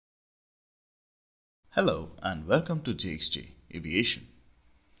Hello and welcome to JXJ Aviation.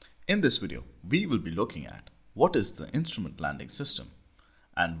 In this video, we will be looking at what is the instrument landing system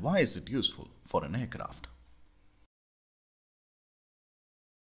and why is it useful for an aircraft.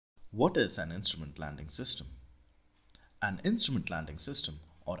 What is an instrument landing system? An instrument landing system,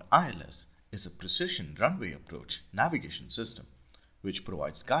 or ILS, is a precision runway approach navigation system which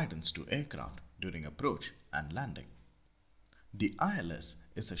provides guidance to aircraft during approach and landing. The ILS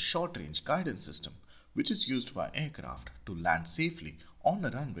is a short-range guidance system which is used by aircraft to land safely on a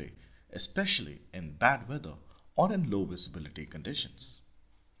runway, especially in bad weather or in low visibility conditions.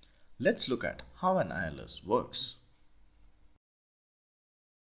 Let's look at how an ILS works.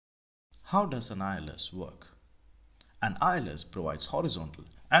 How does an ILS work? An ILS provides horizontal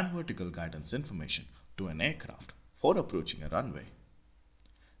and vertical guidance information to an aircraft for approaching a runway.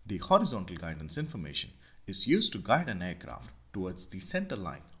 The horizontal guidance information is used to guide an aircraft towards the center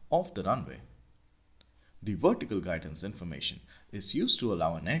line of the runway. The vertical guidance information is used to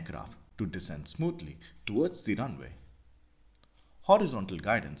allow an aircraft to descend smoothly towards the runway. Horizontal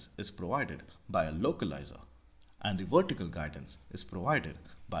guidance is provided by a localizer, and the vertical guidance is provided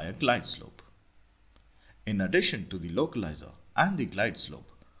by a glide slope. In addition to the localizer and the glide slope,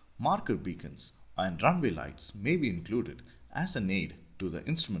 marker beacons and runway lights may be included as an aid to the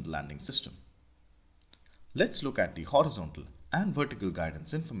instrument landing system. Let's look at the horizontal and vertical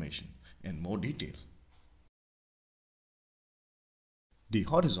guidance information in more detail. The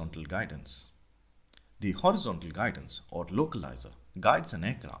horizontal guidance. The horizontal guidance or localizer guides an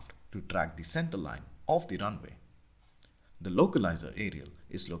aircraft to track the center line of the runway. The localizer aerial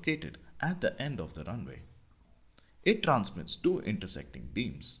is located at the end of the runway. It transmits two intersecting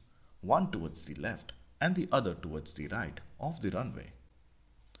beams, one towards the left and the other towards the right of the runway.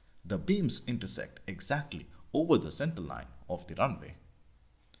 The beams intersect exactly over the center line of the runway.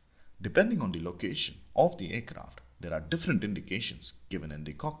 Depending on the location of the aircraft, there are different indications given in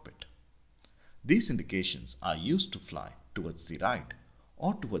the cockpit. These indications are used to fly towards the right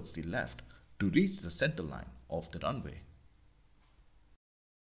or towards the left to reach the center line of the runway.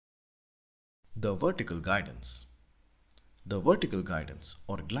 The vertical guidance. The vertical guidance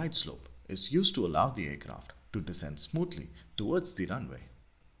or glide slope is used to allow the aircraft to descend smoothly towards the runway.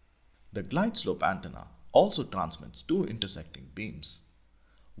 The glide slope antenna also transmits two intersecting beams,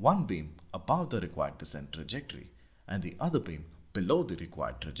 one beam above the required descent trajectory and the other beam below the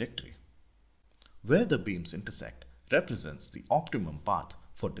required trajectory. Where the beams intersect represents the optimum path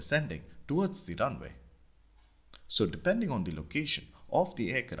for descending towards the runway. So depending on the location of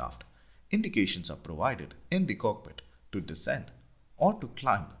the aircraft, indications are provided in the cockpit to descend or to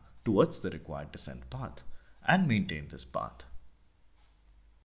climb towards the required descent path and maintain this path.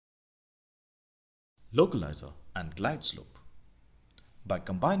 Localizer and glide slope. By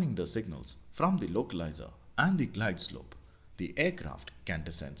combining the signals from the localizer and the glide slope, the aircraft can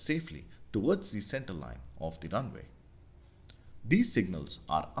descend safely towards the center line of the runway. These signals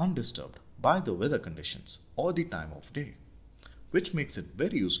are undisturbed by the weather conditions or the time of day, which makes it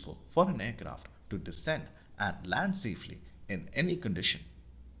very useful for an aircraft to descend and land safely in any condition.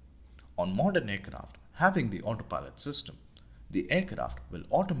 On modern aircraft having the autopilot system, the aircraft will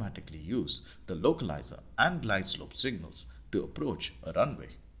automatically use the localizer and glide slope signals to approach a runway.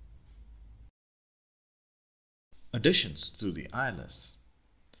 Additions to the ILS.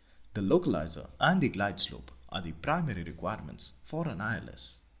 The localizer and the glide slope are the primary requirements for an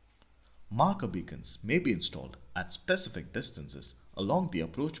ILS. Marker beacons may be installed at specific distances along the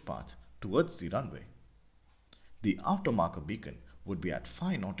approach path towards the runway. The outer marker beacon would be at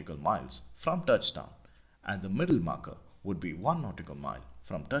 5 nautical miles from touchdown, and the middle marker would be 1 nautical mile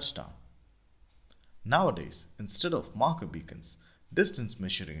from touchdown. Nowadays, instead of marker beacons, distance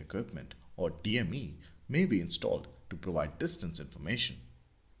measuring equipment or DME may be installed to provide distance information.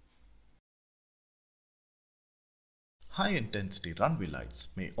 High intensity runway lights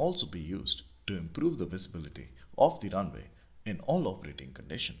may also be used to improve the visibility of the runway in all operating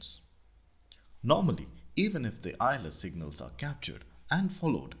conditions. Normally, even if the ILS signals are captured and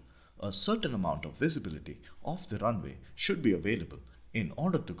followed, a certain amount of visibility of the runway should be available in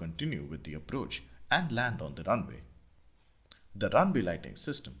order to continue with the approach and land on the runway. The runway lighting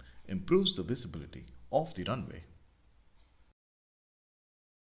system improves the visibility of the runway.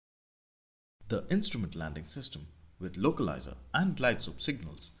 The instrument landing system with localizer and glide slope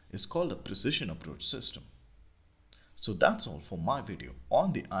signals is called a precision approach system. So that's all for my video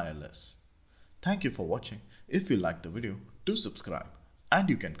on the ILS. Thank you for watching. If you liked the video, do subscribe and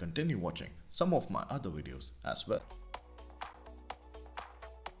you can continue watching some of my other videos as well.